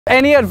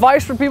Any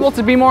advice for people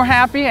to be more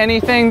happy?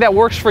 Anything that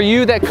works for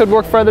you that could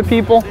work for other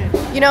people?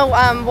 You know,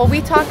 well,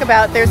 we talk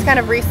about there's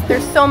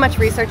so much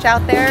research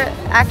out there.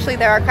 Actually,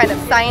 there are kind of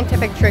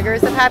scientific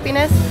triggers of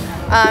happiness,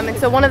 and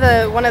so one of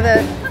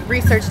the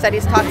research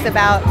studies talks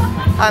about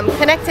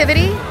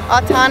connectivity,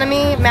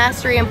 autonomy,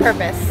 mastery, and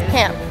purpose.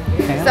 CAMP.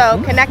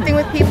 So connecting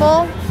with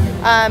people,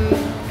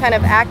 kind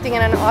of acting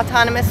in an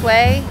autonomous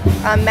way,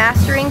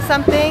 mastering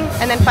something,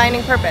 and then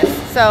finding purpose.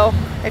 So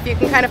if you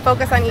can kind of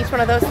focus on each one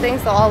of those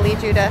things, they'll all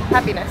lead you to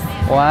happiness.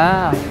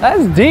 Wow,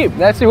 that's deep.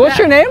 That's deep. What's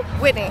your name?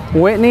 Whitney.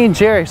 Whitney,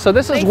 Jerry. So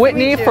this is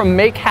Whitney from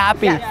Make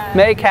Happy. Yes.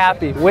 Make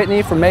Happy.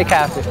 Whitney from Make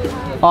Happy.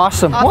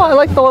 Awesome. Well, I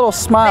like the little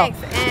smile.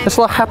 Thanks. This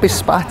little happy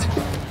spot.